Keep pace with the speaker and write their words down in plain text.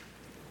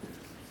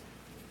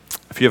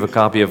If you have a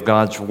copy of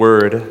God's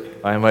Word,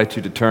 I invite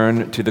you to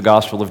turn to the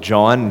Gospel of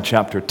John,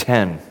 chapter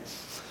 10.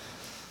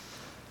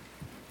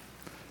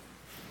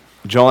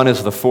 John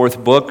is the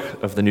fourth book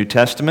of the New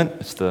Testament.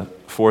 It's the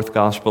fourth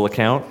Gospel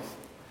account.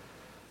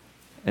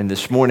 And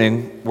this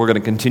morning, we're going to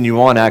continue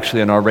on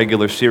actually in our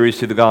regular series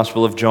through the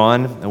Gospel of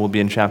John, and we'll be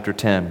in chapter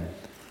 10.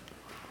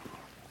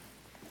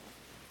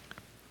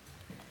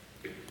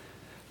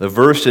 The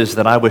verses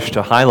that I wish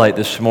to highlight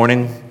this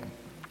morning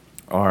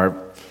are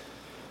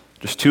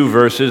just two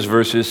verses,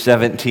 verses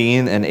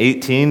 17 and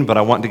 18, but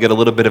I want to get a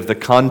little bit of the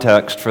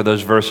context for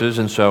those verses,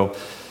 and so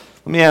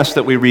let me ask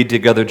that we read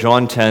together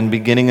John 10,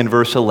 beginning in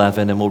verse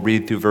 11, and we'll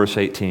read through verse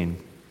 18.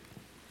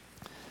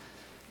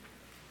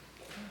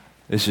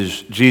 This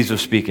is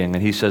Jesus speaking,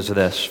 and he says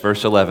this,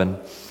 verse 11,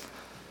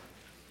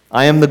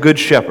 "I am the good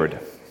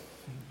shepherd.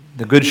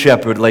 The good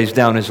shepherd lays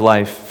down his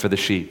life for the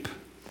sheep.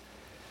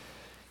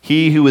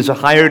 He who is a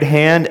hired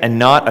hand and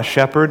not a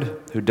shepherd,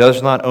 who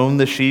does not own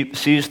the sheep,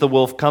 sees the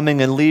wolf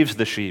coming and leaves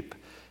the sheep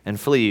and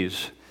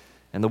flees,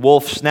 and the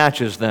wolf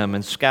snatches them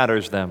and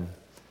scatters them.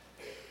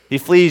 He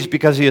flees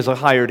because he is a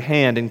hired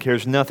hand and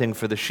cares nothing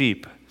for the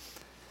sheep.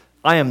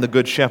 I am the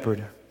good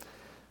shepherd.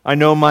 I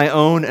know my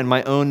own, and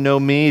my own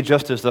know me,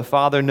 just as the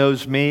Father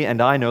knows me,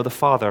 and I know the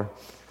Father.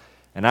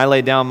 And I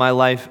lay down my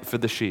life for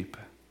the sheep.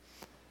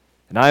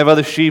 And I have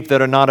other sheep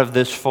that are not of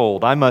this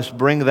fold. I must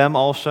bring them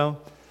also,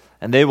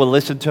 and they will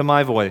listen to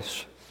my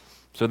voice.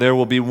 So there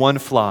will be one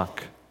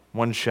flock,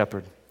 one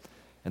shepherd."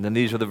 And then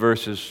these are the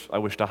verses I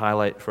wish to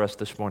highlight for us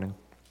this morning.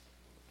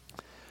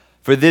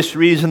 "For this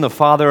reason the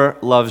Father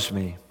loves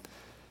me,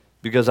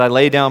 because I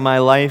lay down my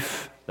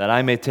life that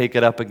I may take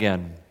it up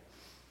again.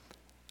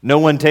 No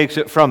one takes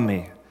it from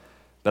me,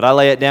 but I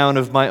lay it down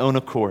of my own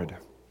accord.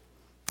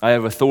 I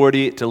have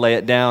authority to lay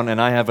it down, and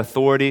I have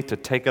authority to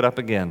take it up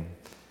again.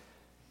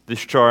 This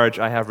charge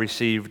I have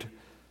received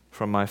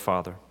from my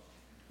Father."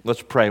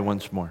 Let's pray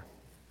once more.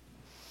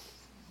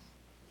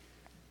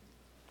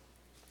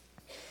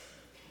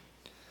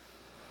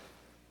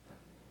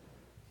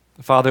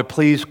 Father,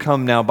 please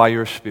come now by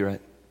your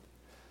Spirit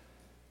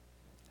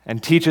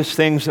and teach us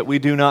things that we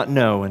do not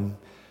know and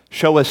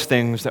show us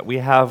things that we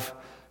have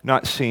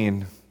not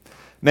seen.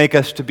 Make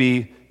us to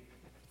be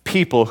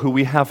people who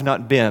we have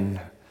not been.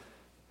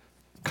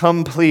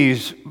 Come,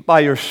 please, by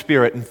your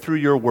Spirit and through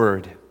your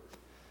word,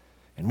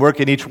 and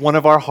work in each one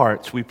of our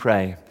hearts, we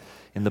pray,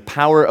 in the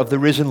power of the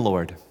risen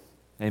Lord.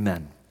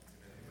 Amen.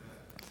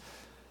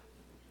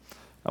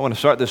 I want to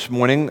start this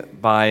morning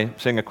by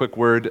saying a quick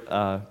word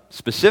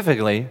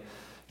specifically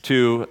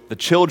to the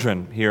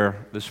children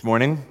here this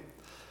morning,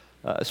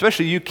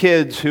 especially you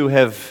kids who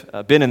have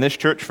been in this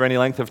church for any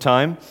length of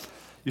time.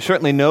 You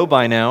certainly know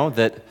by now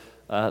that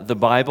the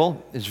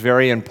Bible is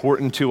very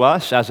important to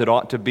us, as it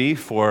ought to be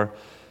for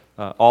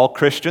all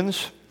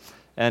Christians.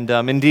 And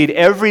indeed,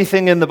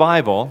 everything in the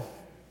Bible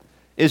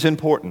is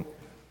important.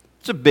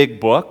 It's a big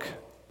book,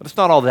 but it's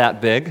not all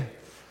that big.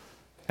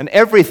 And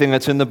everything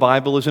that's in the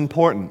Bible is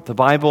important. The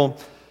Bible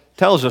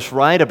tells us,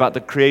 right, about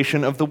the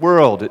creation of the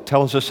world. It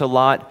tells us a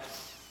lot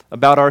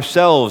about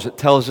ourselves. It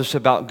tells us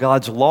about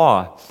God's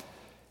law.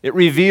 It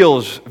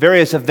reveals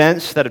various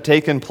events that have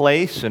taken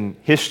place in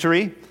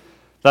history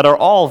that are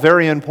all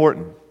very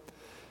important.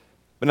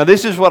 But now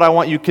this is what I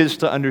want you kids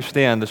to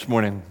understand this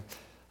morning.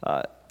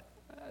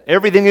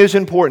 Everything is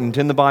important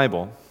in the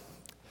Bible.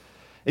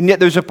 And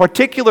yet there's a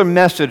particular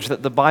message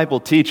that the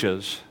Bible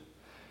teaches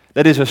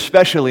that is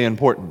especially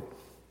important.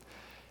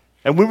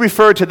 And we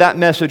refer to that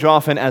message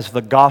often as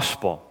the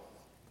gospel.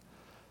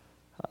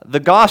 The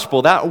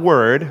gospel, that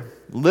word,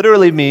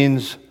 literally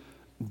means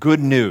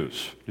good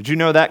news. Did you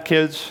know that,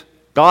 kids?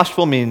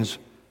 Gospel means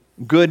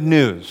good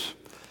news.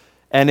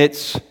 And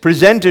it's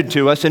presented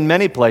to us in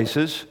many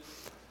places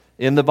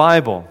in the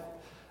Bible.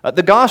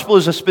 The gospel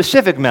is a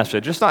specific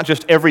message. It's not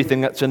just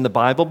everything that's in the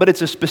Bible, but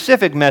it's a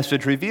specific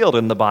message revealed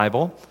in the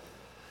Bible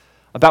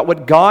about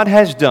what God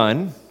has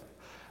done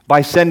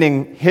by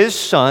sending His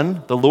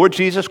Son, the Lord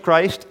Jesus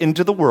Christ,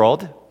 into the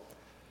world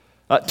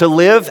to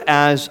live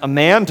as a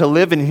man, to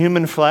live in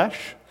human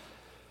flesh,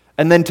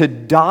 and then to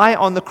die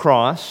on the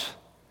cross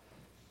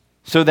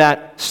so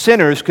that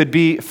sinners could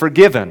be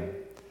forgiven.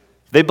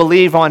 They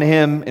believe on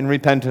Him in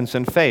repentance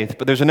and faith.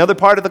 But there's another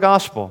part of the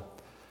gospel.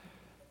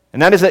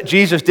 And that is that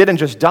Jesus didn't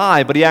just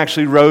die, but He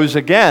actually rose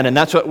again. And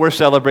that's what we're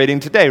celebrating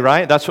today,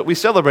 right? That's what we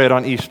celebrate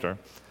on Easter.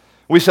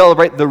 We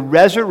celebrate the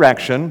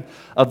resurrection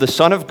of the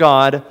Son of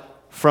God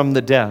from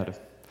the dead.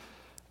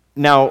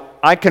 Now,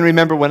 I can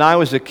remember when I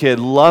was a kid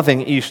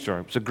loving Easter.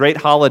 It was a great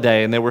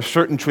holiday, and there were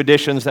certain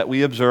traditions that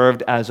we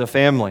observed as a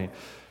family.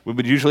 We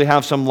would usually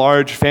have some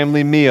large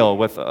family meal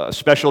with a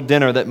special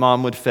dinner that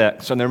Mom would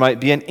fix, and there might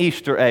be an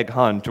Easter egg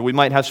hunt, or we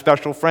might have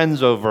special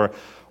friends over,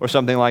 or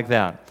something like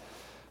that.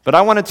 But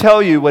I want to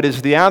tell you what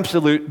is the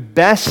absolute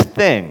best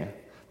thing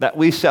that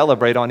we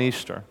celebrate on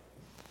Easter.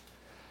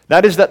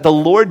 That is that the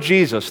Lord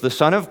Jesus, the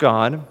Son of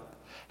God,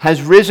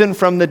 has risen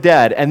from the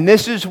dead. And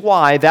this is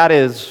why that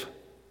is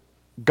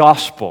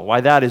gospel, why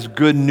that is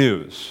good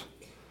news.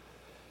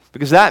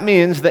 Because that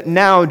means that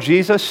now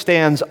Jesus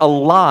stands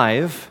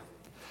alive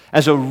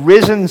as a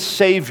risen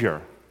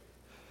Savior.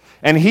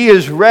 And He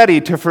is ready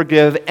to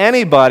forgive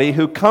anybody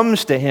who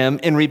comes to Him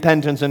in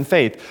repentance and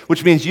faith,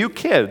 which means you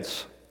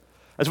kids,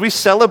 as we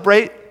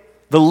celebrate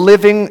the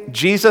living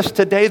Jesus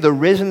today, the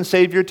risen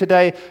Savior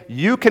today,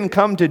 you can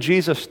come to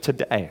Jesus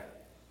today,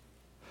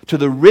 to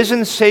the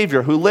risen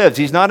Savior who lives.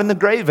 He's not in the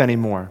grave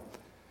anymore.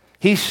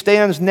 He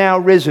stands now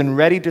risen,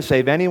 ready to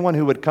save anyone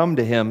who would come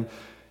to Him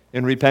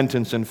in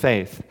repentance and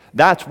faith.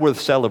 That's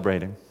worth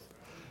celebrating.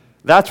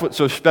 That's what's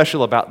so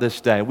special about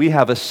this day. We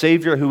have a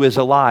Savior who is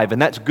alive,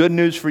 and that's good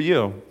news for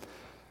you,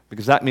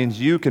 because that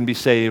means you can be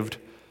saved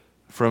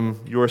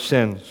from your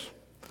sins.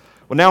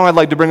 Well, now I'd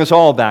like to bring us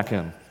all back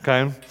in,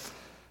 okay?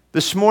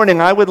 This morning,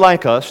 I would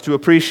like us to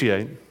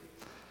appreciate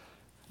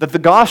that the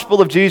gospel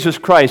of Jesus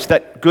Christ,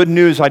 that good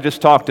news I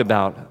just talked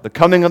about, the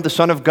coming of the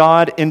Son of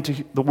God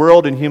into the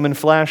world in human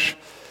flesh,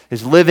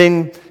 His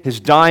living, His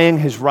dying,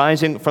 His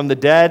rising from the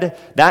dead,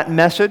 that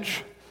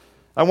message,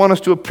 I want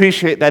us to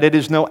appreciate that it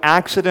is no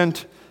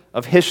accident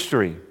of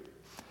history.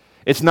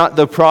 It's not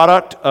the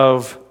product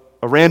of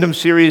a random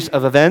series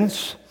of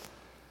events.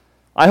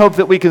 I hope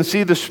that we can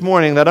see this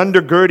morning that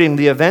undergirding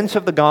the events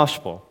of the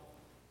gospel,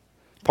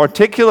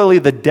 particularly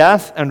the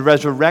death and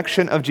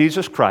resurrection of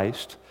Jesus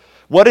Christ,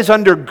 what is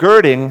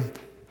undergirding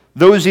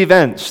those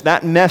events,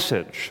 that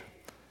message,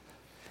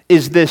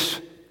 is this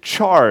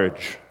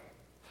charge,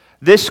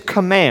 this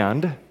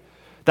command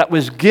that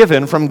was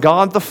given from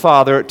God the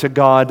Father to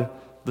God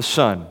the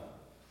Son.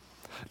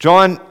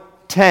 John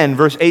 10,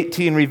 verse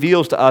 18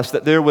 reveals to us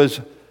that there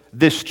was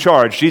this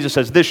charge. Jesus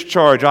says, "This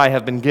charge I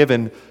have been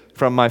given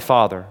from my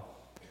Father."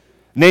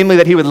 Namely,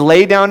 that He would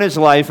lay down His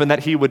life and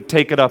that He would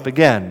take it up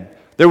again.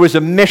 There was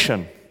a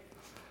mission.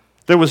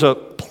 There was a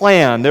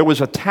plan. There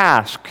was a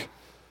task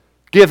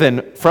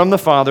given from the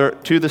Father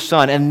to the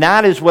Son. And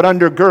that is what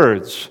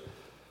undergirds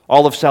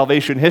all of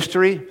salvation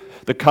history,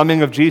 the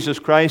coming of Jesus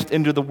Christ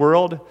into the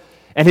world,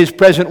 and His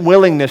present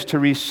willingness to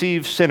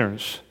receive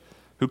sinners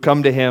who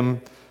come to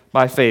Him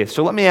by faith.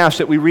 So let me ask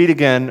that we read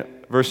again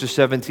verses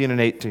 17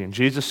 and 18.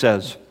 Jesus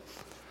says,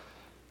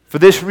 "For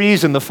this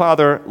reason the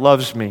Father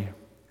loves me,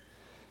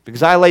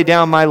 because I lay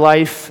down my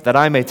life that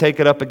I may take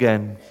it up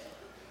again.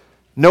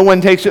 No one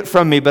takes it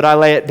from me, but I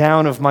lay it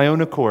down of my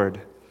own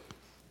accord.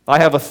 I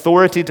have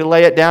authority to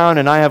lay it down,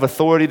 and I have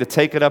authority to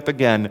take it up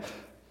again.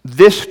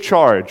 This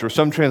charge," or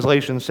some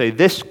translations say,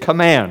 "this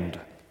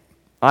command,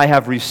 I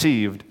have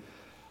received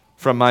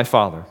from my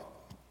Father."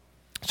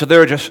 So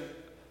there are just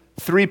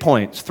 3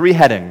 points, 3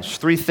 headings,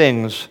 3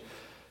 things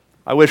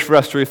I wish for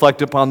us to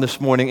reflect upon this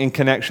morning in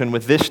connection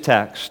with this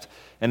text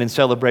and in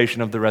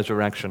celebration of the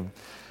resurrection.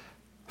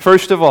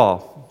 First of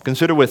all,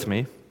 consider with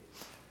me,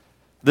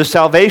 the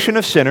salvation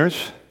of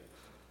sinners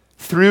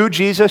through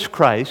Jesus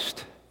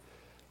Christ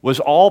was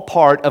all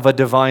part of a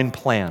divine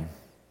plan.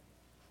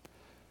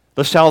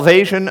 The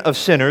salvation of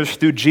sinners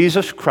through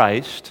Jesus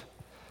Christ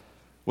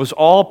was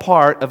all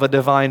part of a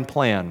divine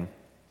plan.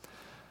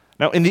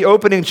 Now, in the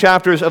opening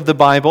chapters of the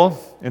Bible,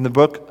 in the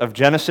book of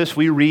Genesis,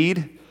 we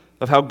read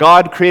of how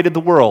God created the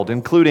world,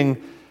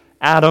 including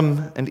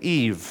Adam and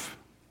Eve.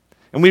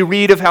 And we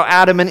read of how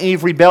Adam and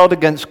Eve rebelled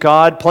against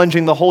God,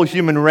 plunging the whole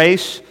human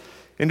race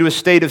into a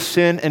state of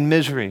sin and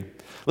misery.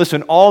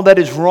 Listen, all that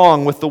is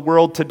wrong with the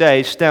world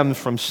today stems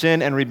from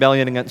sin and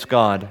rebellion against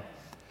God.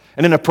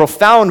 And in a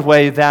profound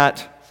way,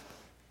 that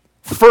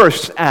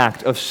first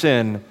act of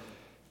sin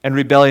and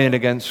rebellion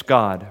against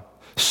God,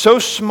 so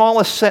small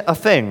a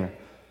thing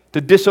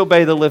to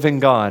disobey the living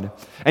God,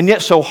 and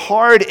yet so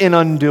hard in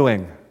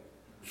undoing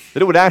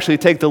that it would actually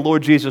take the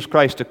Lord Jesus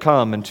Christ to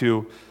come and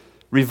to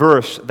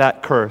reverse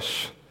that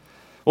curse.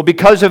 Well,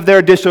 because of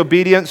their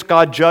disobedience,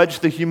 God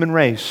judged the human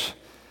race.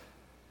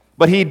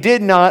 But He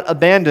did not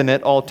abandon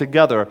it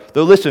altogether.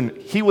 Though, listen,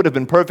 He would have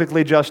been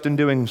perfectly just in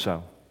doing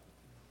so.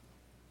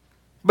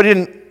 But He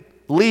didn't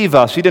leave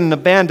us. He didn't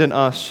abandon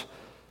us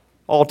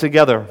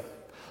altogether.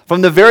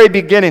 From the very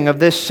beginning of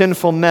this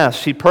sinful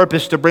mess, He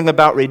purposed to bring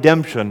about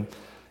redemption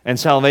and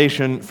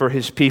salvation for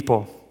His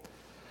people.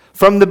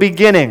 From the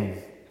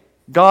beginning,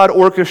 God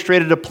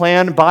orchestrated a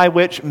plan by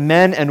which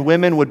men and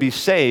women would be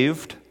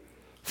saved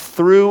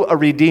through a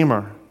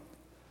Redeemer.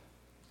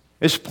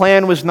 This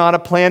plan was not a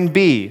plan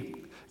B.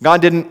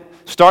 God didn't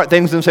start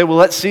things and say, well,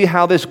 let's see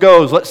how this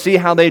goes. Let's see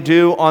how they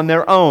do on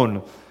their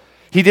own.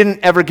 He didn't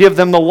ever give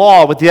them the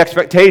law with the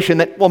expectation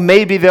that, well,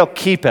 maybe they'll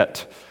keep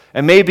it,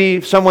 and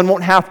maybe someone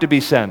won't have to be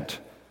sent.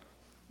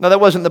 No,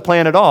 that wasn't the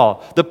plan at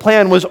all. The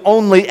plan was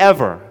only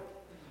ever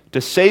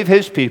to save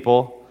His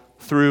people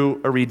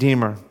through a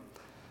Redeemer.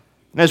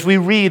 And as we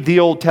read the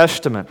Old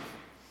Testament,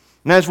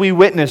 and as we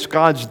witness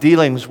God's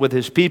dealings with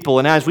His people,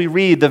 and as we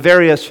read the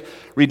various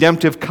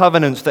redemptive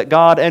covenants that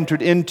God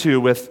entered into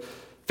with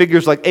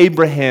figures like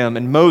Abraham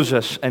and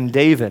Moses and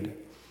David,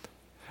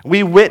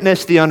 we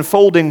witness the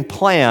unfolding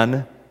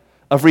plan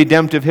of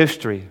redemptive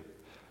history.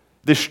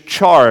 This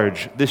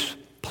charge, this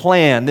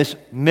plan, this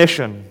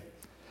mission.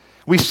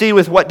 We see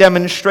with what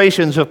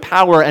demonstrations of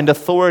power and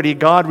authority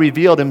God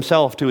revealed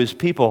Himself to His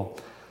people.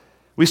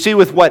 We see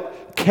with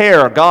what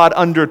care God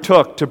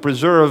undertook to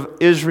preserve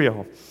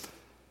Israel.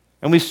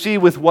 And we see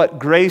with what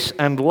grace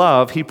and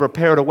love he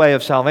prepared a way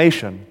of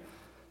salvation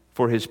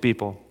for his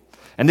people.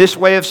 And this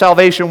way of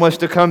salvation was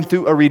to come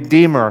through a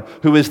Redeemer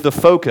who is the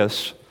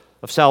focus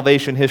of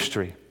salvation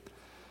history.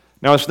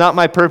 Now, it's not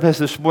my purpose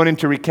this morning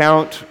to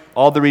recount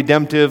all the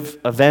redemptive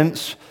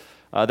events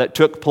that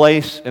took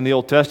place in the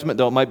Old Testament,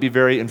 though it might be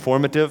very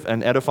informative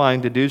and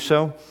edifying to do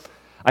so.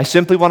 I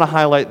simply want to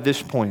highlight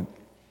this point.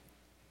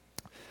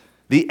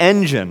 The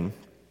engine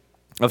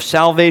of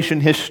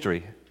salvation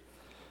history,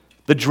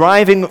 the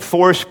driving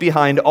force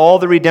behind all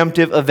the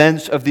redemptive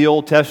events of the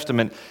Old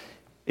Testament,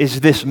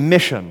 is this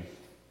mission,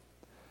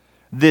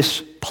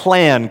 this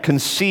plan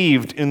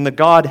conceived in the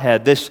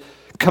Godhead, this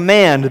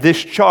command,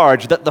 this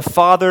charge that the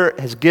Father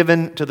has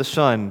given to the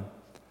Son.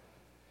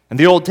 And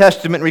the Old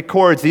Testament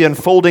records the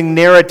unfolding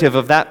narrative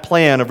of that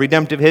plan of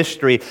redemptive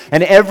history,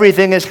 and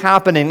everything is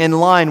happening in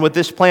line with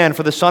this plan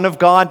for the Son of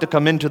God to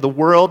come into the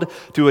world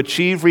to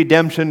achieve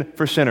redemption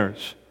for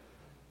sinners.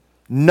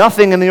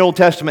 Nothing in the Old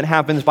Testament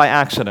happens by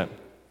accident.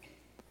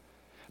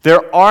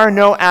 There are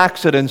no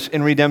accidents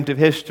in redemptive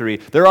history.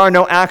 There are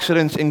no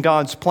accidents in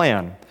God's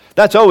plan.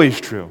 That's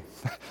always true.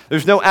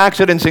 There's no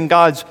accidents in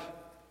God's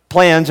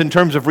plans in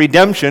terms of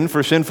redemption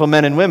for sinful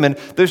men and women.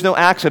 There's no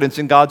accidents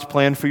in God's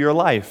plan for your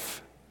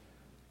life.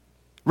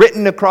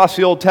 Written across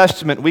the Old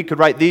Testament, we could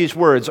write these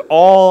words,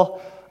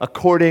 all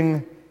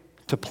according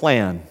to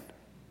plan.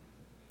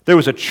 There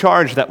was a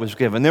charge that was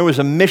given. There was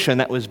a mission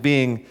that was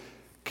being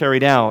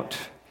carried out.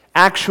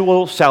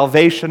 Actual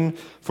salvation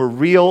for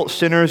real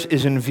sinners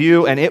is in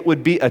view, and it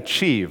would be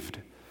achieved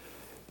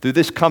through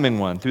this coming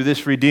one, through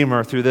this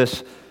Redeemer, through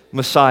this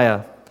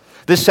Messiah.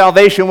 This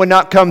salvation would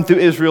not come through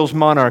Israel's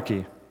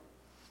monarchy.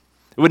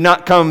 It would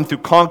not come through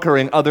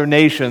conquering other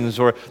nations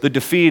or the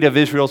defeat of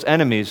Israel's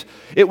enemies.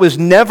 It was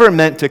never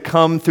meant to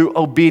come through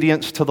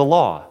obedience to the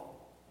law.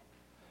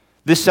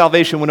 This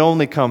salvation would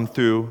only come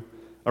through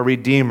a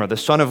Redeemer, the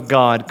Son of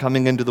God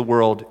coming into the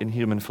world in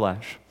human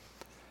flesh.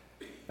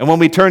 And when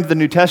we turn to the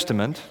New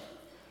Testament,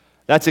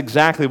 that's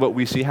exactly what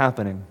we see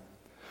happening.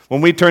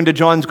 When we turn to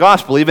John's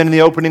Gospel, even in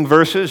the opening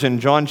verses in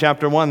John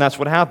chapter 1, that's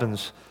what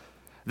happens.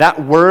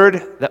 That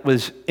word that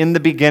was in the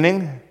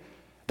beginning,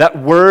 that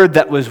word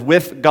that was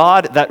with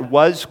God, that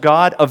was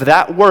God, of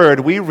that word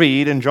we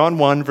read in John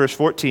 1, verse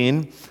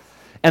 14,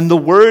 and the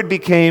word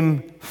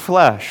became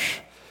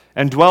flesh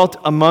and dwelt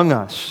among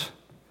us.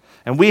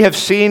 And we have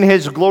seen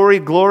his glory,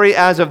 glory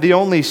as of the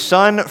only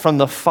Son from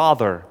the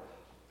Father,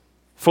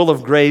 full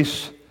of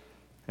grace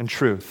and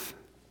truth.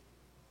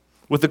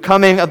 With the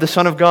coming of the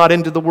Son of God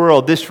into the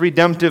world, this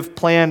redemptive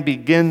plan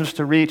begins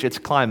to reach its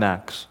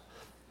climax.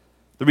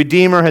 The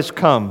Redeemer has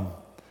come,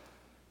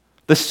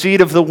 the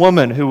seed of the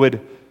woman who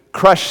would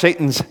crush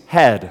Satan's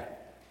head,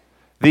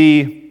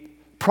 the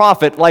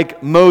prophet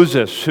like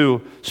Moses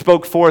who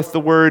spoke forth the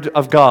word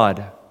of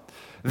God,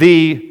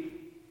 the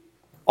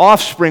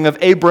offspring of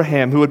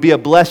Abraham who would be a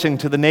blessing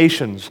to the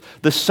nations,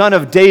 the son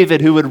of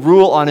David who would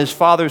rule on his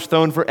father's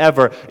throne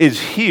forever,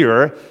 is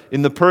here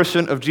in the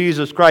person of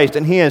Jesus Christ,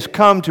 and he has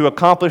come to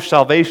accomplish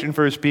salvation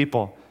for his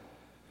people.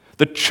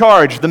 The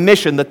charge, the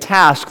mission, the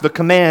task, the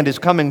command is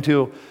coming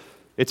to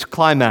its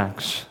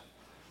climax.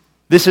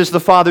 This is the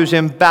Father's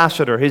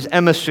ambassador, his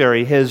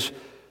emissary, his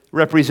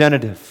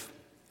representative,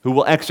 who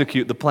will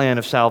execute the plan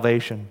of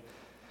salvation.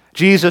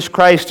 Jesus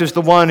Christ is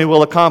the one who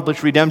will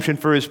accomplish redemption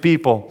for his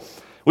people.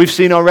 We've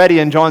seen already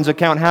in John's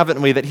account,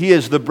 haven't we, that he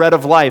is the bread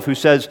of life who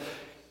says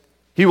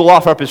he will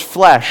offer up his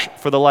flesh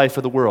for the life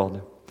of the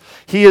world.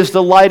 He is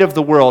the light of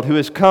the world who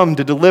has come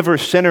to deliver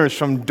sinners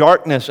from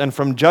darkness and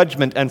from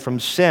judgment and from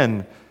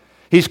sin.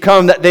 He's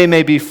come that they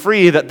may be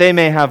free, that they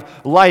may have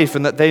life,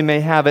 and that they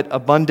may have it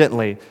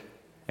abundantly.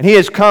 And he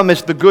has come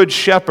as the good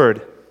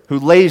shepherd who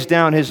lays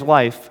down his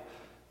life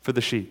for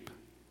the sheep.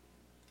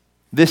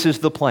 This is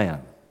the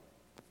plan.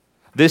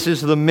 This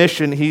is the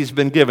mission he's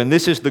been given.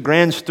 This is the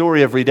grand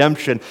story of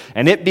redemption.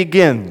 And it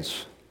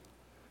begins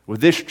with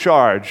this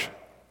charge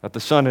that the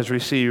Son has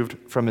received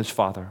from his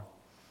Father. And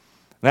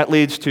that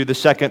leads to the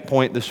second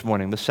point this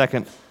morning, the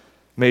second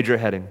major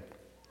heading.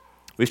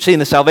 We've seen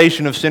the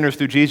salvation of sinners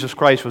through Jesus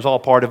Christ was all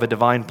part of a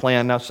divine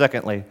plan. Now,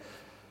 secondly,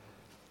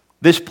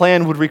 this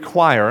plan would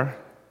require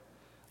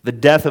the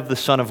death of the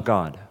Son of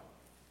God.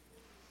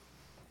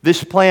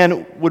 This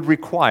plan would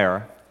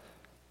require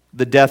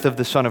the death of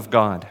the Son of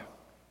God.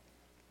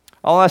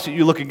 I'll ask that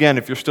you look again,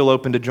 if you're still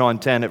open to John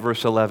 10 at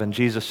verse 11.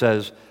 Jesus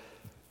says,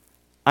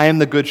 I am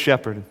the good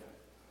shepherd, and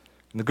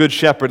the good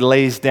shepherd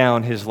lays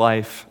down his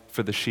life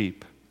for the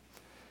sheep.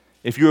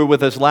 If you were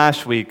with us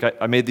last week,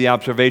 I made the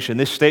observation,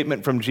 this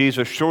statement from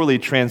Jesus surely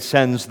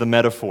transcends the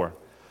metaphor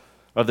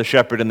of the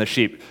shepherd and the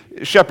sheep.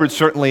 Shepherds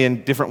certainly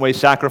in different ways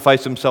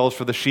sacrifice themselves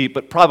for the sheep,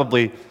 but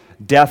probably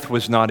death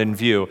was not in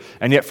view.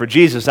 And yet for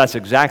Jesus, that's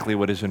exactly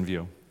what is in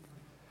view.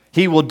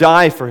 He will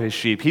die for his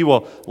sheep. He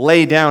will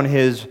lay down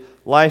his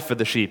life for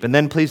the sheep. And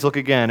then please look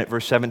again at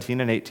verse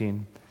 17 and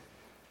 18.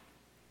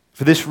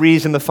 For this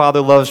reason the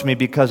Father loves me,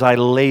 because I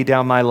lay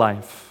down my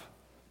life,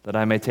 that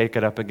I may take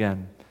it up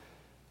again.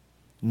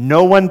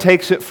 No one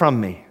takes it from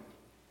me,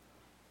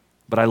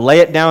 but I lay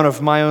it down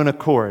of my own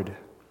accord.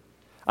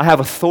 I have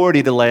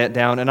authority to lay it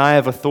down, and I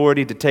have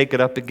authority to take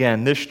it up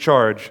again. This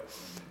charge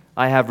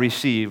I have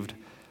received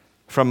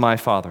from my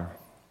Father.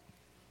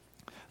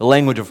 The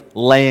language of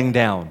laying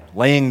down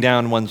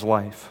one's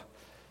life.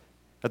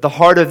 At the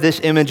heart of this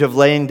image of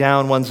laying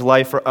down one's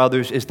life for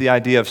others is the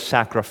idea of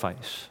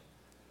sacrifice,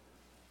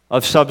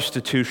 of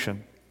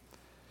substitution.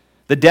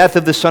 The death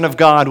of the Son of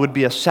God would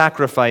be a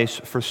sacrifice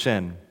for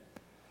sin.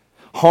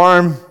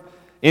 Harm,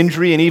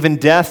 injury, and even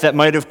death that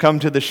might have come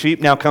to the sheep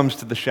now comes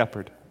to the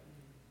shepherd.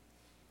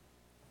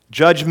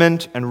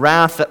 Judgment and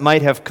wrath that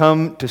might have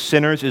come to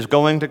sinners is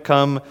going to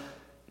come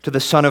to the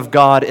Son of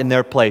God in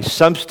their place.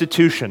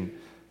 Substitution,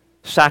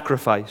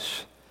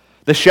 sacrifice.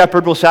 The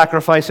shepherd will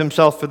sacrifice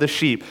himself for the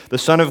sheep. The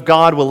Son of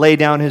God will lay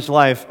down his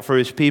life for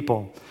his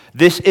people.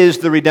 This is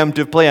the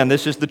redemptive plan.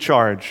 This is the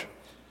charge.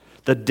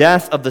 The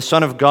death of the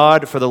Son of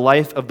God for the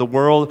life of the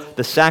world,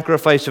 the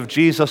sacrifice of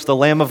Jesus, the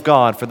Lamb of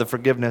God, for the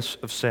forgiveness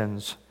of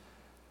sins.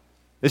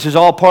 This is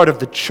all part of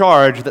the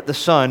charge that the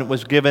Son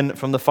was given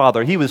from the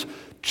Father. He was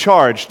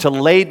charged to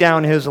lay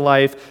down his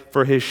life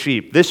for his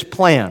sheep. This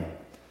plan,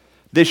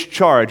 this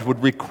charge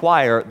would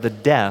require the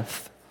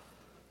death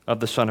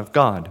of the Son of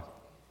God.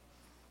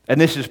 And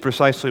this is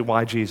precisely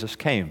why Jesus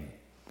came.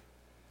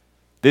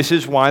 This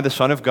is why the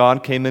Son of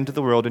God came into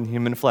the world in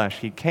human flesh.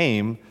 He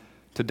came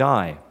to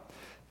die.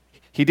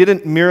 He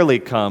didn't merely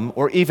come,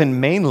 or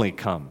even mainly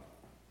come,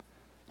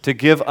 to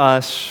give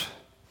us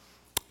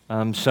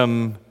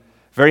some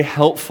very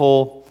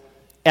helpful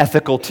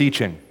ethical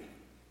teaching,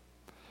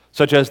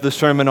 such as the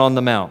Sermon on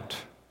the Mount,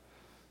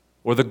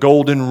 or the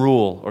Golden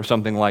Rule, or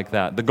something like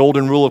that. The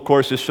Golden Rule, of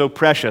course, is so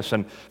precious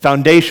and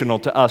foundational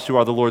to us who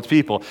are the Lord's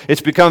people.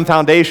 It's become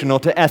foundational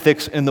to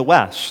ethics in the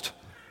West.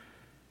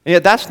 And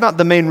yet that's not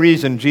the main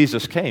reason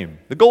Jesus came.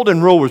 The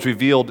Golden Rule was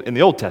revealed in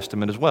the Old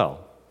Testament as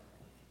well.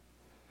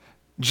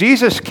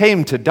 Jesus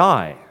came to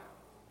die.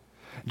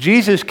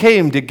 Jesus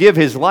came to give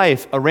his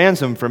life a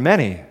ransom for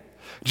many.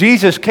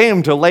 Jesus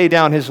came to lay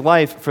down his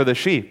life for the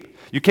sheep.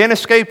 You can't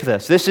escape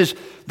this. This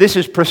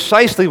is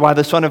precisely why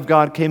the Son of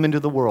God came into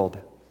the world.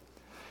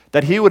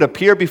 That he would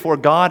appear before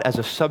God as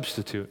a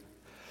substitute,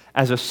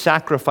 as a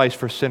sacrifice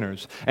for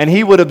sinners. And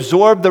he would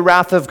absorb the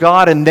wrath of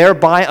God and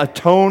thereby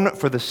atone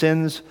for the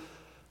sins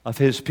of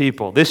his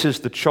people. This is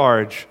the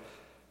charge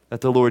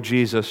that the Lord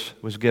Jesus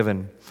was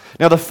given.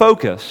 Now the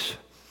focus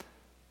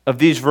of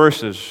these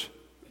verses,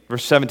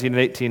 verse 17 and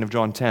 18 of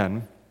John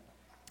 10,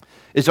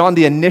 is on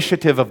the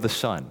initiative of the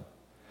Son.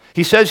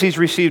 He says he's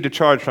received a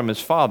charge from his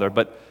Father,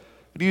 but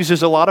he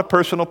uses a lot of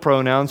personal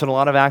pronouns and a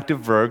lot of active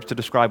verbs to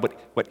describe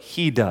what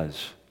he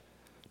does.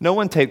 No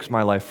one takes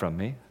my life from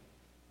me.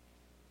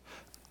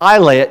 I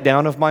lay it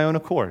down of my own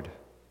accord.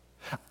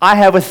 I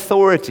have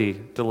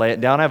authority to lay it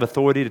down. I have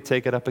authority to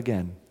take it up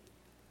again.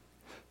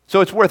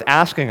 So it's worth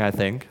asking, I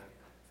think,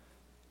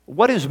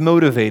 what is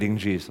motivating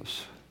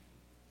Jesus?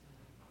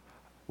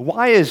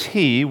 Why is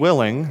he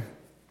willing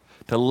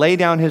to lay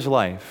down his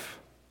life?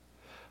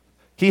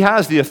 He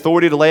has the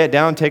authority to lay it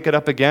down, take it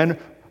up again.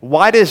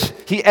 Why does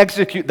he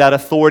execute that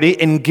authority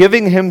in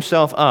giving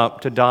himself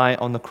up to die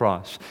on the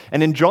cross?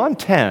 And in John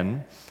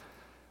 10,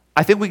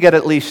 I think we get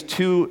at least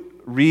two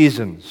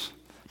reasons,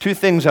 two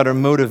things that are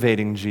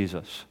motivating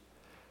Jesus.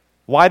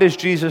 Why does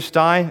Jesus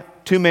die?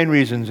 Two main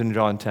reasons in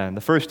John 10.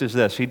 The first is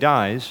this: he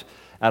dies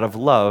out of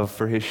love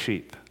for his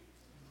sheep.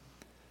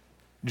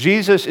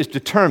 Jesus is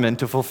determined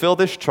to fulfill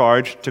this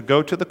charge, to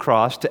go to the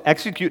cross, to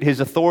execute his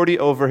authority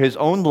over his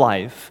own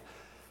life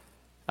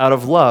out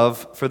of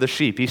love for the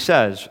sheep. He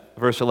says,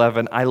 verse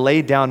 11, I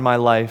lay down my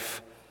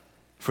life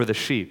for the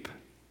sheep.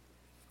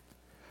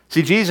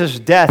 See, Jesus'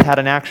 death had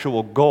an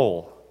actual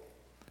goal.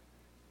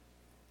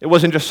 It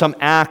wasn't just some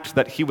act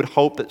that he would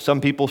hope that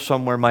some people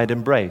somewhere might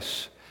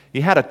embrace.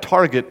 He had a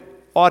target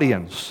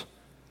audience.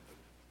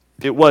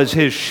 It was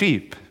his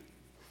sheep.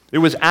 It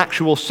was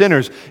actual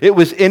sinners. It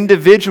was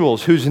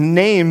individuals whose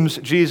names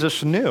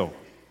Jesus knew.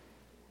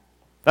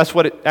 That's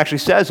what it actually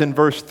says in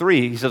verse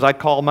 3. He says, I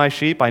call my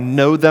sheep, I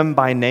know them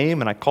by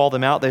name, and I call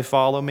them out, they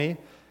follow me.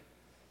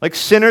 Like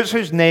sinners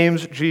whose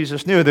names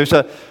Jesus knew. There's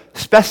a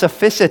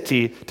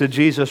specificity to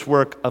Jesus'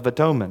 work of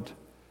atonement.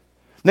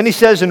 Then he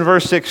says in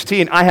verse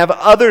 16, I have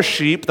other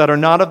sheep that are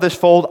not of this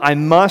fold. I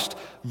must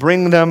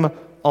bring them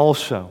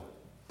also.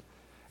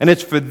 And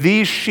it's for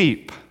these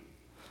sheep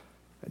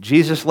that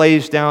Jesus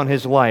lays down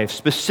his life,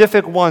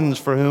 specific ones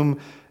for whom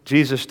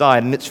Jesus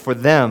died, and it's for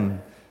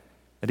them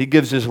that he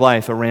gives his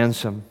life a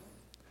ransom.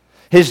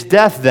 His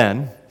death,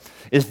 then,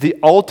 is the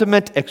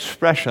ultimate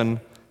expression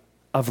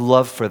of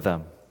love for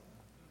them.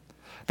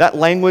 That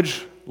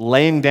language,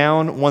 laying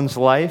down one's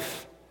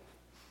life,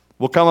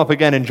 will come up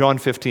again in John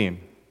 15.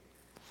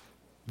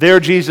 There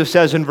Jesus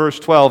says in verse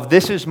 12,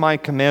 this is my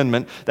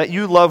commandment, that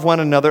you love one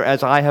another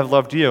as I have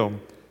loved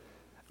you.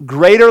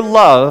 Greater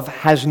love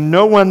has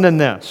no one than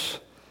this,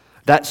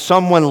 that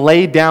someone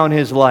lay down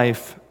his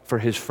life for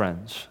his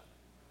friends.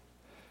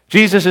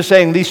 Jesus is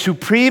saying the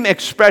supreme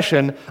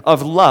expression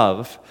of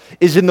love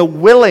is in the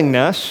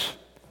willingness,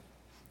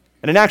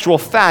 and in actual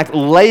fact,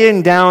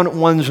 laying down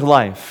one's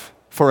life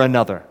for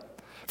another,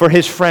 for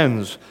his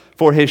friends,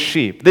 for his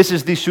sheep. This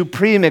is the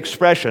supreme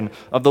expression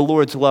of the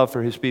Lord's love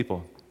for his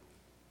people.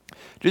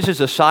 Just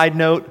as a side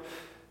note,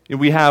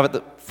 we have at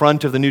the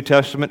front of the New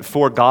Testament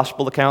 4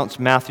 gospel accounts,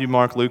 Matthew,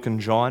 Mark, Luke, and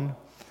John.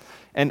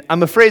 And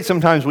I'm afraid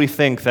sometimes we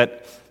think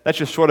that that's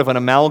just sort of an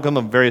amalgam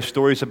of various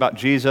stories about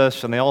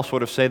Jesus, and they all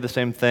sort of say the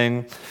same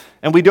thing.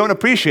 And we don't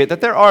appreciate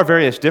that there are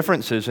various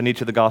differences in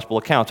each of the gospel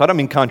accounts. I don't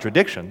mean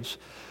contradictions,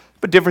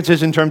 but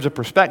differences in terms of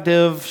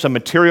perspective, some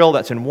material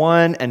that's in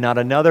one and not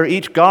another.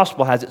 Each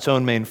gospel has its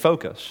own main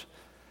focus.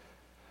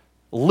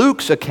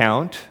 Luke's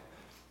account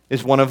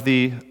is one of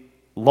the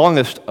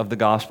longest of the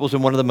gospels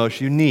and one of the most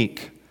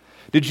unique.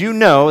 Did you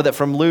know that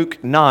from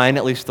Luke 9,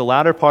 at least the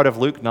latter part of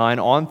Luke 9,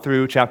 on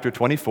through chapter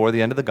 24,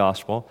 the end of the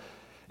gospel,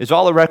 is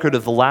all a record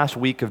of the last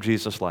week of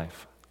Jesus'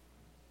 life?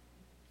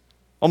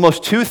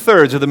 Almost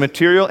 2/3 of the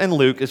material in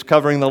Luke is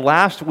covering the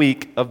last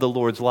week of the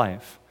Lord's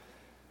life.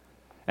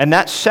 And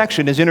that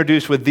section is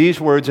introduced with these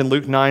words in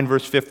Luke 9,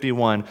 verse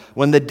 51.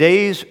 When the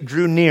days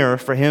drew near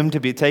for him to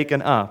be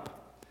taken up,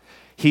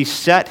 he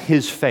set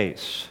his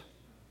face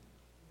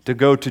to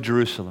go to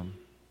Jerusalem.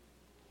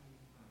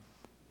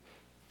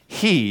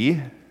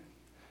 He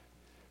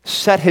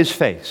set his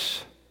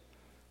face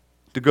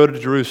to go to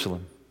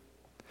Jerusalem.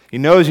 He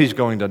knows he's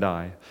going to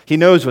die. He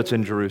knows what's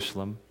in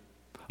Jerusalem: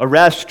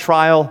 arrest,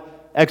 trial,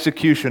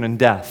 execution, and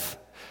death.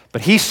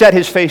 But he set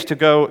his face to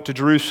go to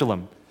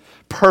Jerusalem.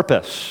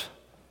 Purpose,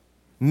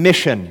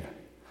 mission,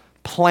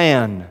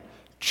 plan,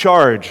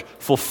 charge,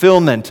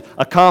 fulfillment,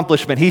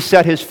 accomplishment. He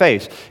set his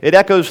face. It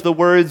echoes the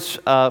words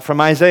from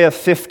Isaiah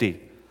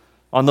 50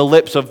 on the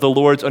lips of the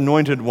Lord's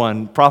anointed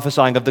one,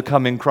 prophesying of the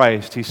coming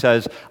Christ. He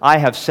says, I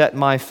have set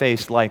my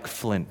face like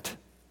flint.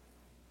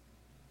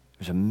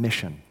 There's a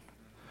mission.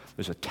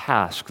 There's a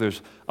task.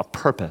 There's a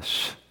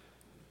purpose.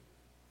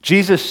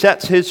 Jesus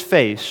sets his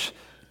face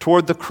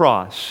toward the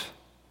cross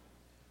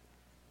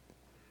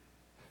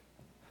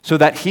so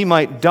that he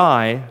might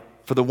die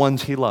for the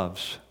ones he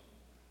loves.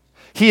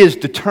 He is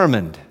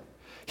determined.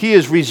 He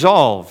is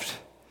resolved.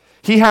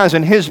 He has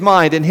in his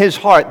mind, in his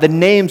heart, the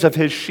names of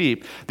his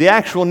sheep, the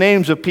actual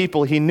names of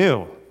people he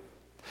knew,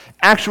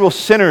 actual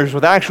sinners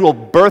with actual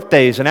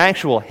birthdays and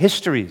actual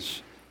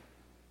histories.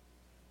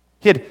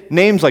 He had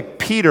names like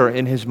Peter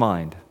in his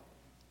mind,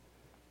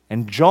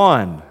 and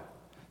John,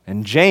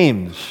 and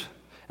James,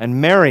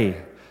 and Mary,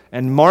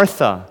 and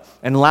Martha,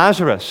 and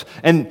Lazarus,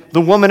 and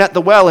the woman at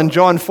the well in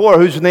John 4,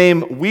 whose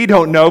name we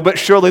don't know, but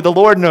surely the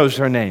Lord knows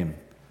her name.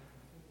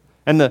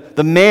 And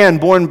the man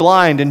born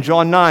blind in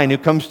John 9 who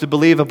comes to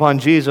believe upon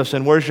Jesus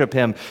and worship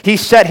him. He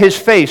set his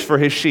face for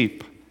his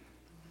sheep.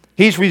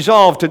 He's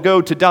resolved to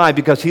go to die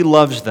because he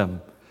loves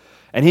them.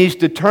 And he's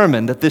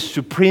determined that this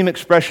supreme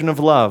expression of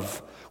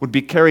love would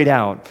be carried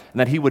out and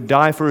that he would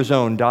die for his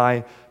own,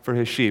 die for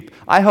his sheep.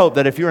 I hope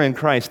that if you're in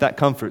Christ, that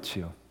comforts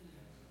you.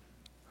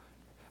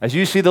 As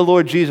you see the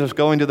Lord Jesus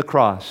going to the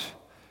cross,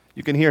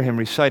 you can hear him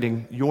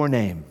reciting your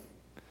name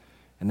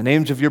and the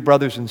names of your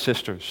brothers and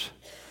sisters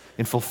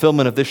in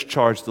fulfillment of this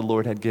charge the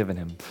Lord had given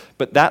him.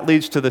 But that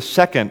leads to the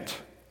second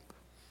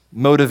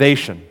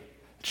motivation.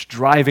 It's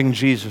driving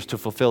Jesus to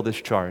fulfill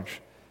this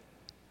charge.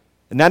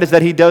 And that is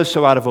that he does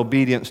so out of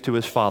obedience to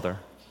his Father.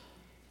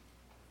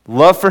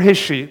 Love for his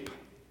sheep,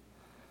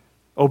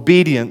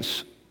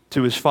 obedience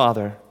to his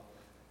Father.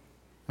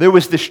 There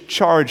was this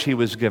charge he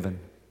was given.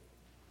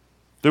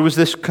 There was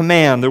this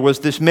command, there was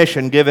this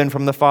mission given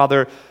from the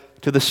Father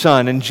to the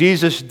Son, and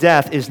Jesus'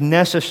 death is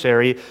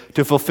necessary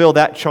to fulfill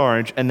that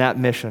charge and that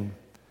mission.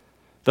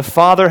 The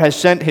Father has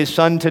sent his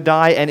Son to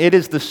die, and it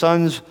is the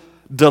Son's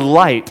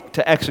delight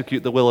to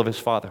execute the will of his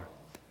Father.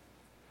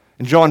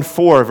 In John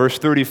 4, verse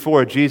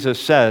 34, Jesus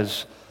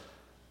says,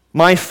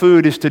 my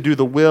food is to do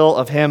the will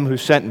of him who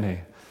sent me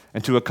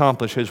and to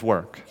accomplish his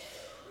work.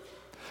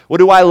 What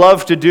do I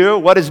love to do?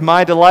 What is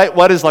my delight?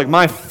 What is like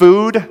my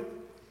food?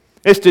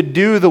 It's to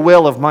do the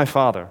will of my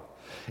Father.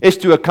 It's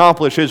to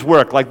accomplish his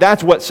work. Like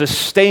that's what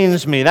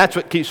sustains me. That's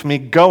what keeps me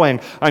going.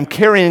 I'm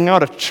carrying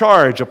out a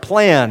charge, a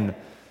plan.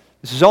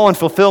 This is all in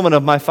fulfillment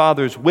of my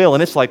Father's will,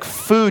 and it's like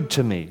food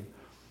to me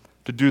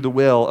to do the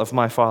will of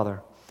my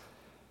Father.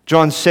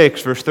 John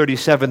 6, verse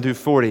 37 through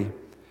 40.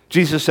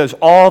 Jesus says,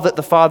 all that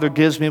the Father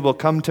gives me will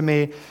come to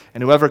me,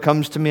 and whoever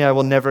comes to me I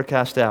will never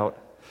cast out.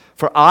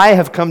 For I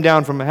have come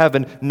down from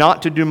heaven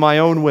not to do my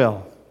own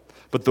will,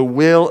 but the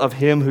will of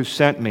him who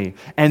sent me.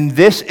 And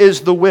this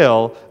is the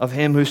will of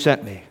him who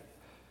sent me,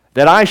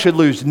 that I should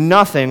lose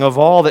nothing of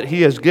all that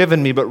he has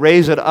given me, but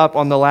raise it up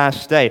on the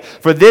last day.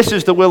 For this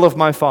is the will of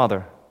my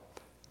Father,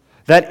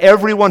 that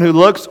everyone who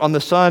looks on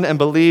the Son and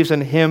believes in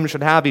him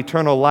should have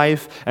eternal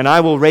life, and I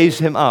will raise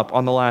him up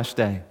on the last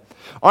day.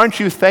 Aren't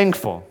you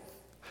thankful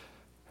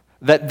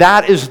that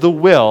that is the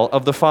will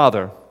of the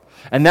Father,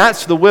 and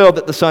that's the will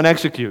that the Son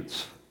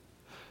executes?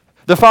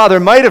 The Father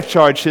might have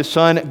charged his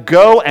Son,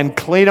 go and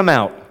clean them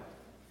out.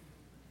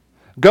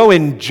 Go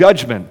in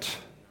judgment.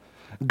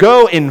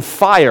 Go in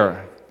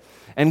fire.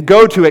 And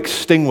go to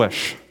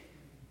extinguish.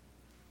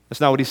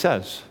 That's not what he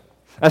says.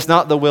 That's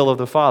not the will of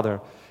the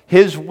Father.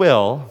 His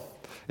will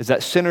is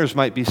that sinners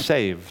might be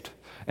saved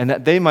and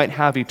that they might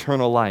have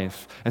eternal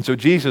life. And so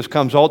Jesus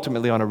comes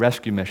ultimately on a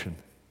rescue mission.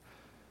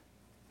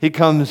 He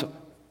comes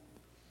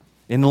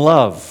in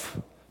love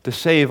to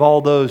save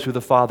all those who the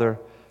Father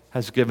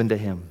has given to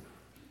him.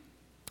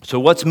 So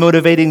what's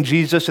motivating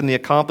Jesus in the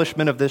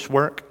accomplishment of this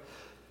work?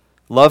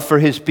 Love for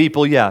his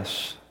people,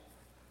 yes,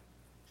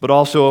 but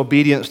also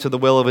obedience to the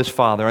will of his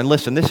Father. And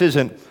listen, this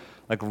isn't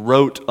like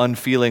rote,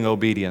 unfeeling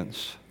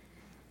obedience.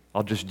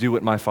 I'll just do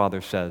what my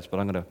Father says,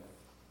 but I'm going to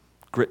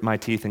grit my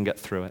teeth and get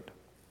through it.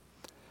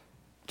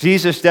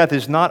 Jesus' death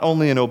is not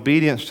only in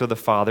obedience to the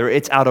Father,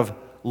 it's out of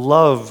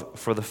love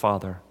for the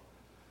Father,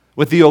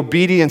 with the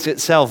obedience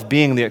itself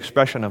being the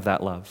expression of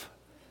that love.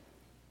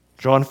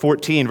 John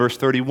 14, verse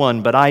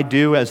 31, "But I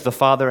do as the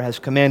Father has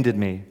commanded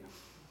me,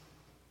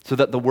 so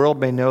that the world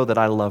may know that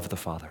I love the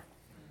Father."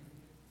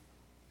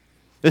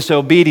 This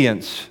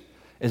obedience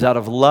is out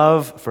of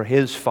love for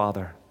his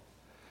Father.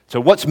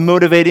 So what's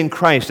motivating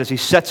Christ as he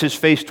sets his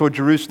face toward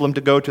Jerusalem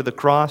to go to the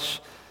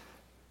cross?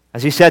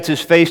 As he sets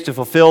his face to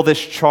fulfill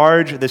this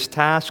charge, this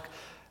task,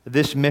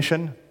 this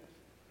mission?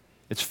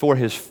 It's for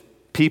his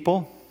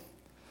people,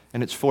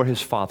 and it's for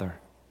his Father.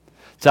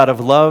 It's out of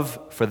love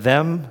for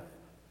them,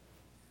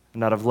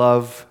 and out of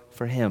love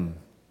for him.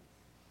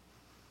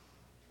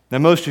 Now,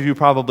 most of you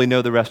probably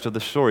know the rest of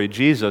the story.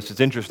 Jesus, it's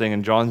interesting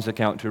in John's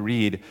account to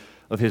read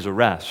of his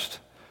arrest.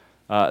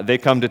 They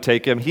come to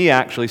take him. He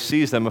actually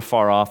sees them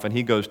afar off, and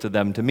he goes to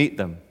them to meet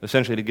them,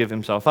 essentially to give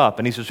himself up.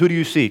 And he says, "Who do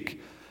you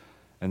seek?"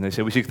 And they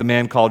say, "We seek the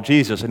man called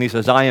Jesus." And he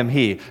says, "I am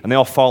he." And they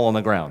all fall on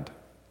the ground.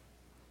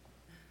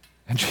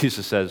 And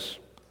Jesus says,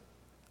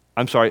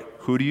 "I'm sorry,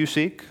 who do you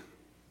seek?"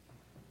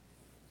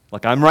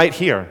 Like, I'm right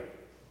here.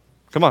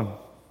 Come on.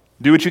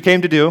 Do what you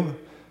came to do.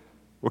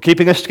 We're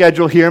keeping a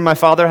schedule here. My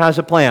Father has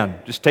a plan.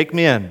 Just take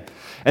me in.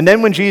 And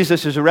then when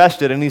Jesus is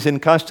arrested and he's in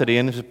custody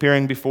and is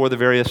appearing before the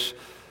various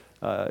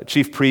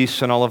chief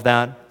priests and all of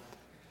that,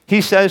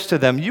 he says to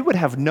them, "You would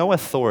have no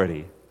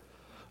authority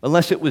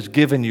unless it was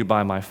given you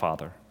by my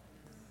Father.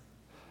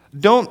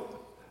 Don't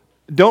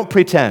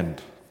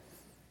pretend.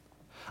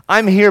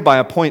 I'm here by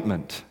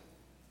appointment.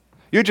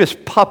 You're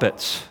just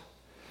puppets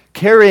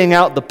carrying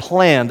out the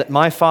plan that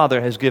my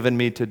Father has given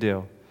me to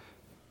do.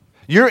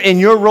 You're in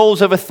your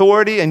roles of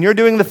authority, and you're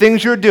doing the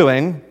things you're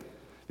doing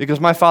because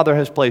my Father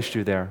has placed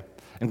you there,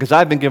 and because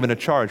I've been given a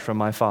charge from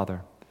my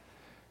Father."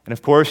 And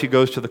of course, he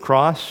goes to the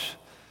cross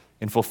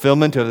in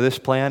fulfillment of this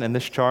plan and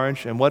this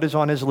charge, and what is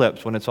on his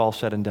lips when it's all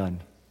said and done?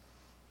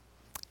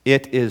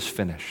 It is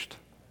finished.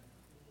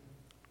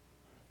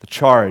 The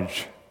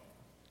charge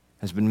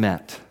has been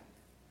met.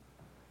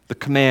 The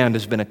command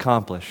has been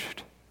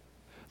accomplished.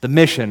 The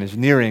mission is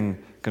nearing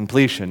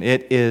completion.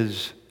 It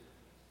is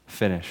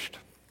finished.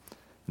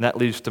 And that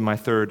leads to my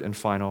third and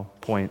final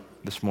point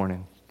this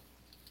morning.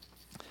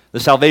 The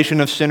salvation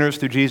of sinners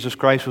through Jesus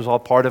Christ was all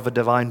part of a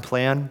divine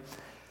plan.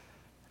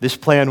 This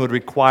plan would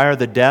require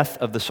the death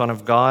of the Son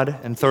of God.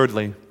 And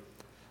thirdly,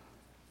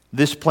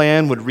 this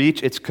plan would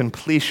reach its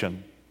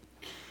completion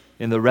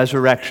in the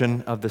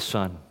resurrection of the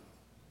Son.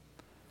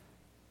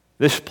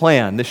 This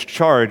plan, this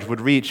charge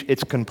would reach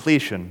its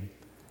completion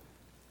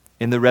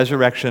in the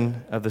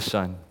resurrection of the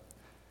Son.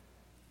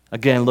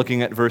 Again,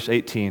 looking at verse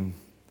 18.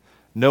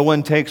 "No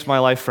one takes my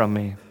life from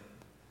me,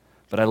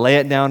 but I lay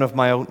it down of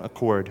my own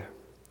accord.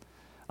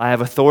 I have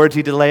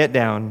authority to lay it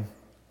down.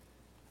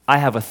 I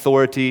have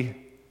authority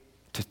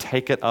to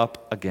take it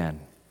up again.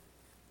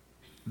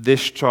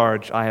 This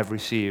charge I have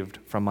received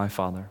from my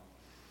Father."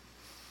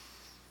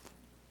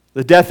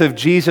 The death of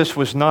Jesus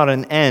was not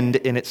an end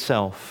in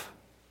itself.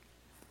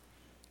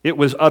 It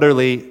was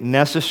utterly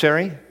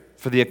necessary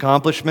for the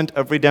accomplishment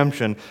of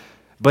redemption,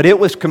 but it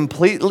was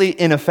completely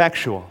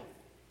ineffectual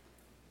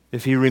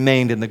if he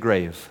remained in the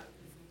grave.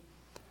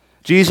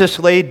 Jesus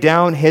laid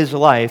down his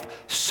life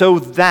so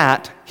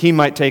that he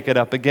might take it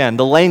up again.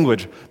 The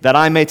language, "that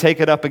I may take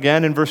it up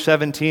again," in verse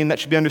 17, that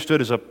should be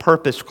understood as a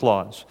purpose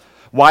clause.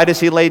 Why does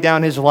he lay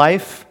down his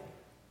life?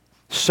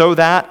 So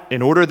that,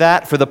 in order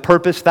that, for the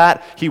purpose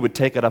that, he would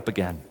take it up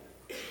again.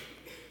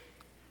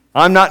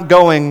 I'm not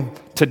going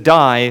to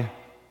die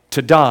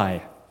to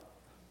die.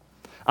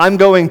 I'm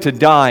going to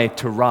die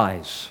to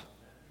rise.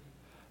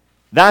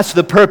 That's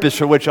the purpose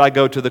for which I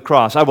go to the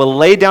cross. I will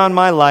lay down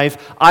my life.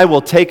 I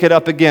will take it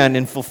up again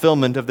in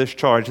fulfillment of this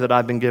charge that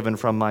I've been given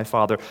from my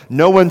Father.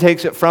 No one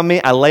takes it from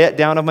me. I lay it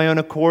down of my own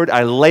accord.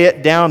 I lay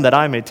it down that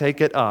I may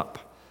take it up.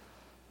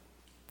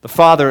 The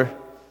Father,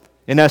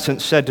 in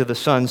essence, said to the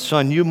Son,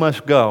 "Son, you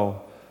must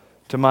go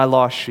to my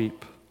lost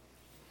sheep,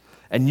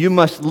 and you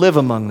must live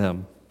among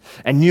them,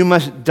 and you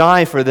must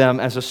die for them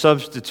as a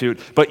substitute,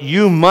 but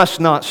you must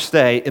not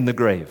stay in the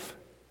grave.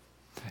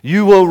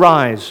 You will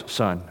rise,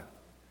 son.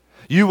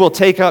 You will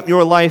take up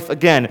your life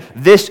again.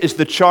 This is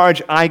the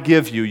charge I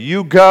give you.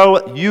 You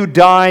go, you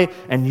die,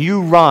 and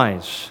you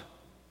rise.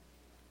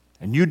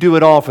 And you do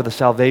it all for the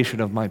salvation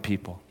of my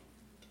people.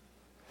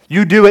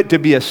 You do it to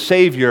be a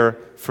Savior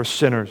for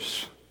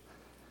sinners."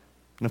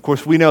 And of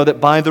course, we know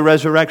that by the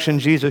resurrection,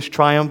 Jesus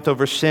triumphed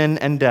over sin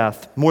and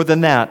death. More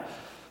than that,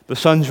 the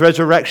Son's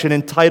resurrection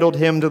entitled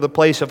him to the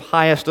place of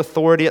highest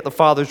authority at the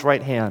Father's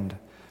right hand,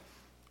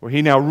 where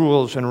he now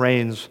rules and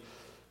reigns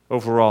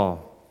over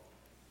all.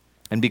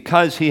 And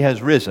because he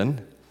has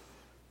risen,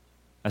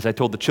 as I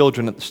told the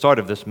children at the start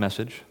of this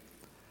message,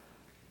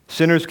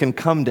 sinners can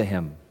come to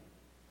him,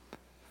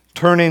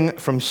 turning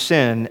from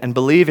sin and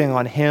believing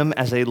on him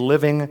as a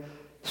living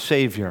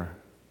Savior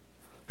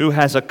who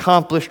has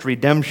accomplished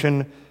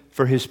redemption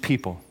for his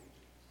people,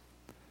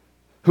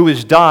 who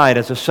has died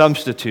as a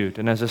substitute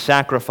and as a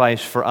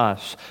sacrifice for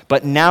us,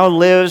 but now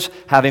lives,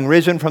 having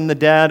risen from the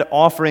dead,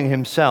 offering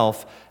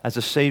himself as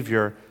a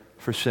Savior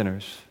for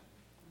sinners.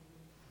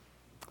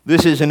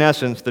 This is, in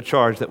essence, the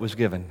charge that was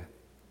given.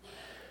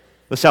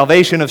 The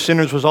salvation of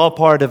sinners was all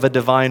part of a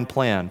divine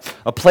plan,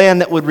 a plan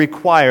that would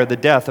require the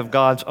death of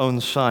God's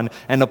own Son,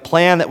 and a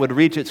plan that would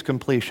reach its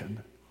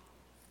completion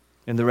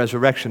in the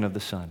resurrection of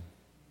the Son.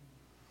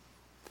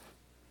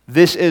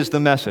 This is the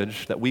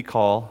message that we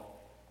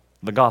call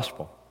the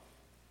gospel.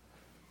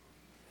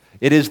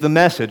 It is the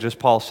message, as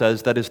Paul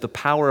says, that is the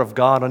power of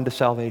God unto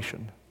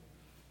salvation.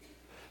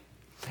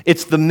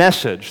 It's the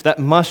message that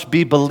must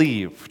be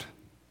believed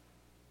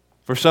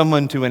for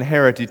someone to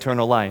inherit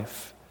eternal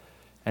life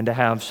and to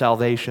have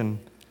salvation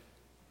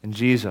in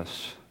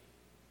Jesus.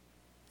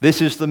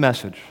 This is the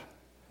message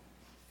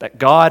that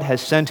God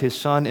has sent his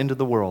Son into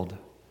the world,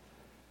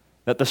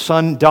 that the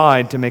Son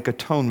died to make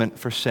atonement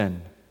for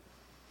sin,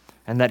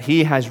 and that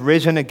he has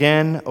risen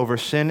again over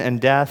sin and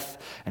death,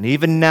 and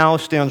even now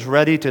stands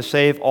ready to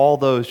save all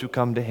those who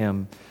come to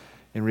him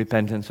in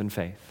repentance and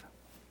faith.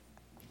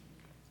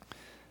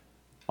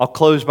 I'll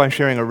close by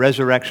sharing a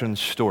resurrection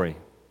story.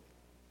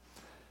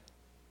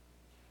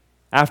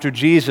 After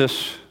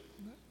Jesus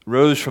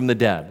rose from the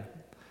dead,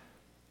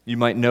 you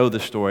might know the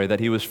story that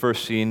he was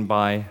first seen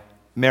by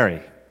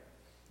Mary,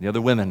 the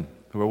other women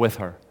who were with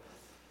her.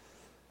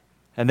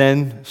 And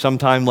then,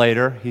 sometime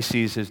later, he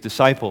sees his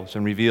disciples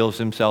and reveals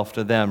himself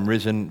to them,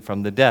 risen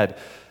from the dead.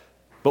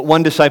 But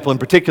one disciple in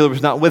particular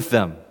was not with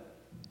them.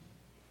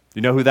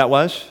 You know who that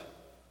was?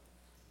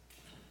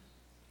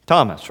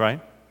 Thomas, right?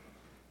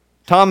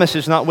 Thomas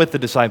is not with the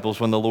disciples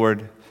when the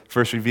Lord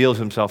first reveals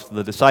himself to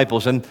the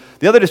disciples. And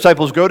the other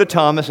disciples go to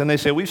Thomas and they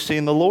say, "We've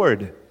seen the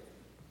Lord."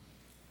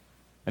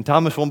 And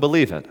Thomas won't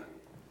believe it.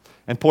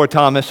 And poor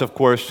Thomas, of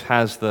course,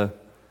 has the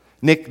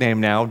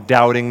nickname now,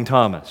 Doubting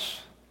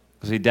Thomas,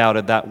 because he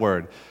doubted that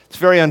word. It's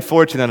very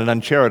unfortunate and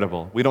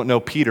uncharitable. We don't know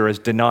Peter as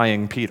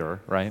denying Peter,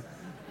 right?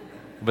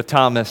 But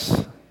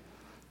Thomas,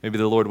 maybe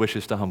the Lord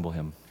wishes to humble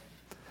him.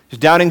 He's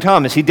doubting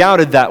Thomas. He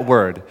doubted that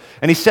word.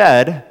 And he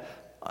said,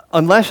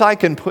 "Unless I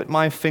can put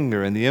my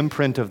finger in the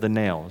imprint of the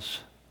nails,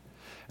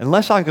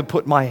 unless I can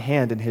put my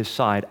hand in his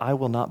side, I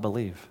will not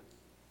believe."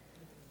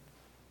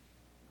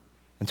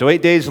 And so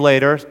 8 days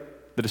later,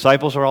 the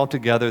disciples are all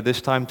together.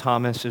 This time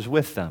Thomas is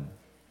with them.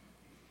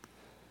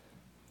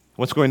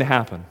 What's going to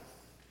happen?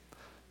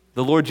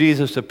 The Lord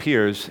Jesus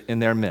appears in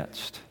their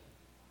midst.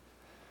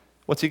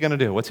 What's he going to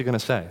do? What's he going to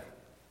say?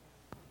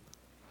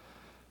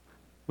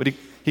 But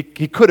he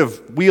could have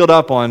wheeled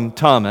up on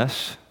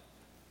Thomas.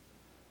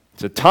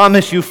 He said,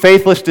 "Thomas, you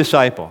faithless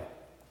disciple,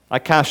 I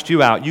cast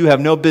you out. You have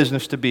no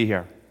business to be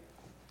here."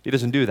 He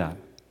doesn't do that.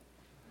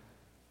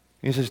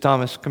 He says,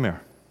 "Thomas, come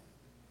here.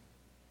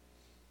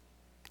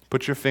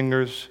 Put your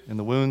fingers in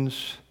the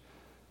wounds.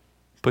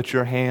 Put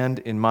your hand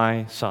in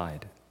my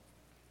side.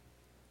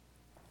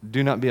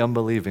 Do not be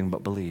unbelieving,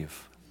 but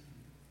believe."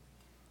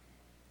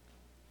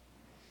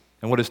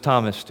 And what does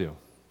Thomas do?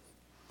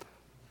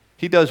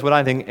 He does what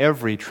I think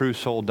every true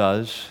soul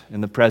does in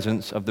the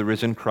presence of the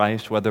risen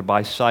Christ, whether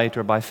by sight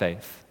or by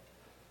faith.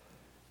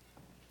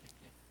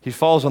 He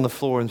falls on the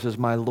floor and says,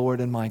 "My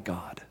Lord and my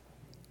God."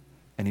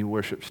 And he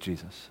worships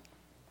Jesus.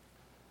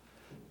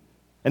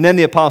 And then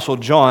the Apostle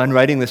John,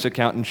 writing this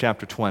account in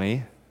chapter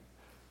 20,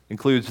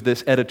 includes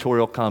this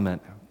editorial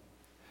comment.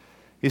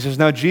 He says,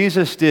 "Now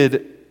Jesus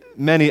did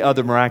many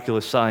other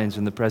miraculous signs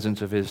in the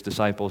presence of his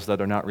disciples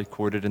that are not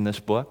recorded in this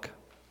book.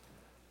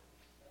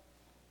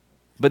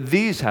 But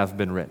these have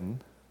been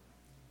written,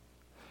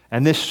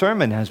 and this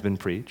sermon has been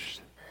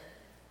preached,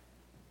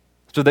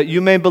 so that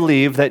you may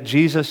believe that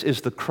Jesus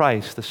is the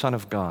Christ, the Son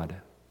of God,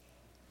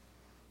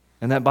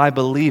 and that by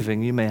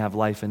believing you may have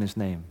life in his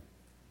name."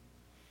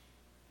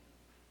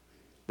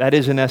 That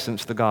is, in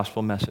essence, the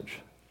gospel message.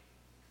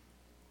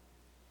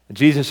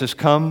 Jesus has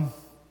come,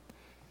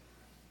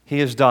 he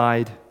has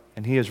died,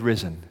 and he has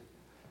risen.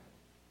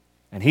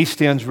 And he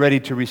stands ready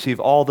to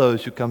receive all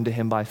those who come to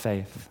him by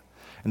faith.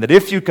 And that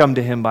if you come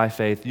to him by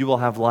faith, you will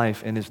have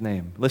life in his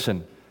name.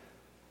 Listen,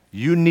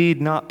 you need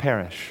not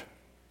perish.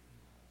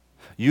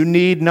 You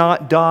need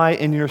not die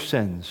in your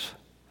sins.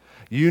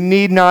 You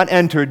need not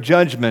enter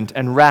judgment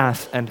and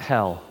wrath and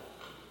hell.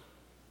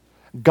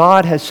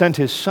 God has sent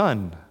his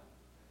Son.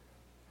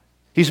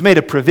 He's made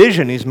a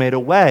provision. He's made a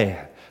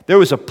way. There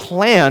was a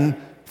plan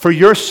for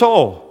your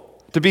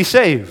soul to be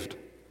saved.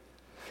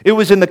 It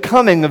was in the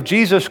coming of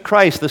Jesus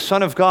Christ, the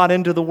Son of God,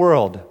 into the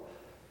world.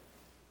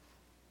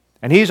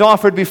 And he's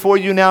offered before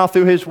you now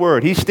through his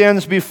word. He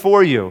stands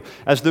before you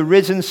as the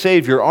risen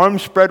Savior,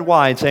 arms spread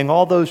wide, saying,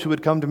 "All those who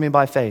would come to me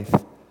by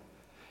faith,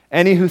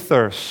 any who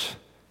thirsts,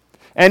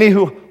 any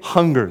who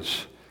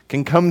hungers,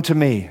 can come to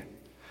me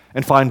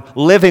and find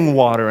living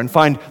water and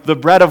find the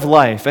bread of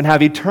life and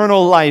have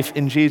eternal life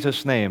in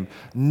Jesus' name.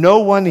 No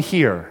one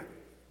here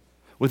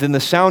within the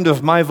sound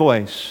of my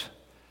voice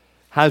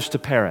has to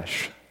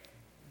perish.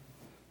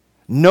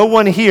 No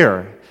one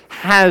here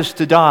has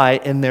to die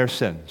in their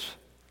sins.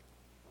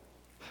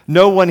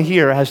 No one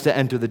here has to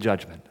enter the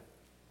judgment.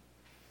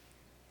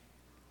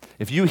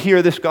 If you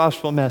hear this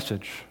gospel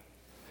message,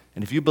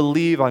 and if you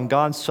believe on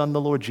God's Son,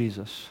 the Lord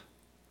Jesus,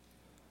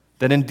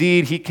 that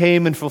indeed He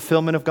came in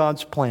fulfillment of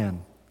God's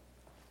plan,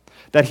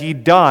 that He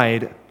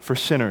died for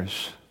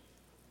sinners,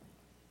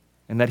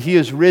 and that He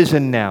is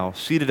risen now,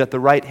 seated at the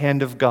right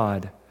hand of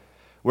God,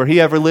 where He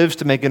ever lives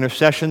to make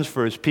intercessions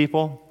for His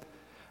people,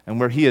 and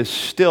where He is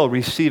still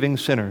receiving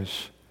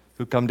sinners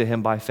who come to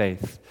Him by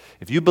faith.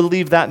 If you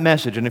believe that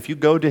message, and if you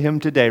go to Him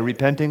today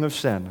repenting of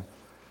sin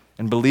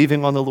and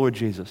believing on the Lord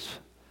Jesus,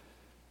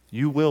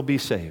 you will be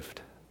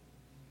saved.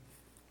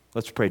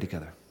 Let's pray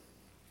together.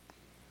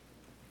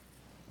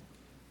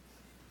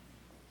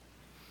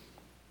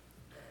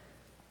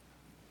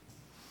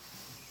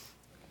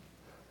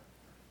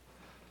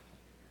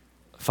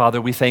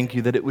 Father, we thank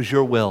You that it was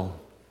Your will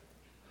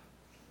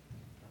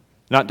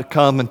not to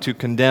come and to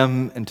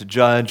condemn and to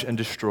judge and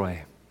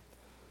destroy,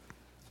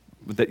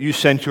 but that You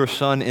sent Your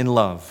Son in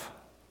love,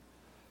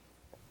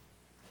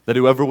 that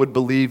whoever would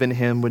believe in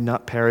Him would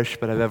not perish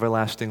but have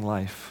everlasting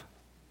life.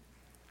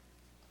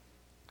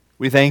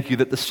 We thank You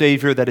that the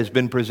Savior that has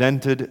been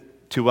presented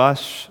to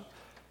us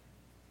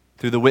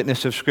through the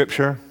witness of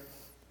Scripture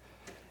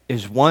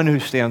is one who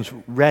stands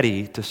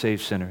ready to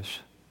save sinners,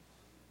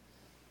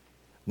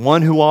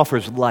 one who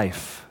offers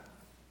life,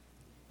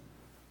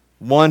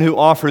 one who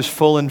offers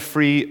full and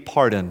free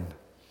pardon,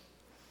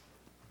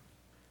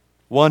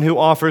 one who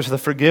offers the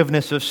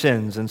forgiveness of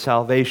sins and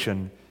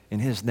salvation in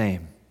His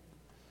name.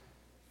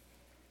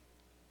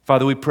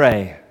 Father, we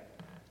pray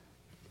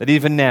that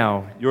even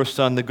now, Your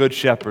Son, the Good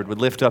Shepherd, would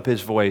lift up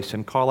His voice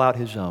and call out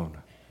His own.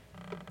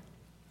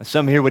 And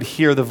some here would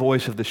hear the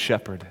voice of the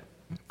shepherd,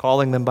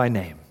 calling them by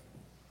name.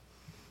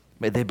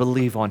 May they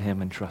believe on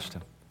Him and trust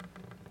Him.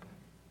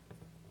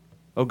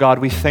 Oh God,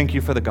 we thank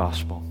You for the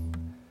gospel.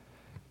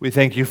 We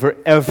thank You for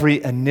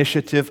every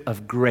initiative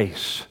of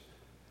grace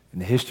in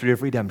the history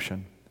of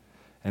redemption.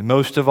 And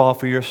most of all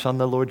for Your Son,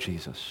 the Lord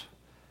Jesus.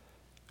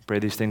 I pray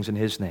these things in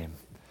His name.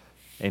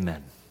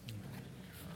 Amen.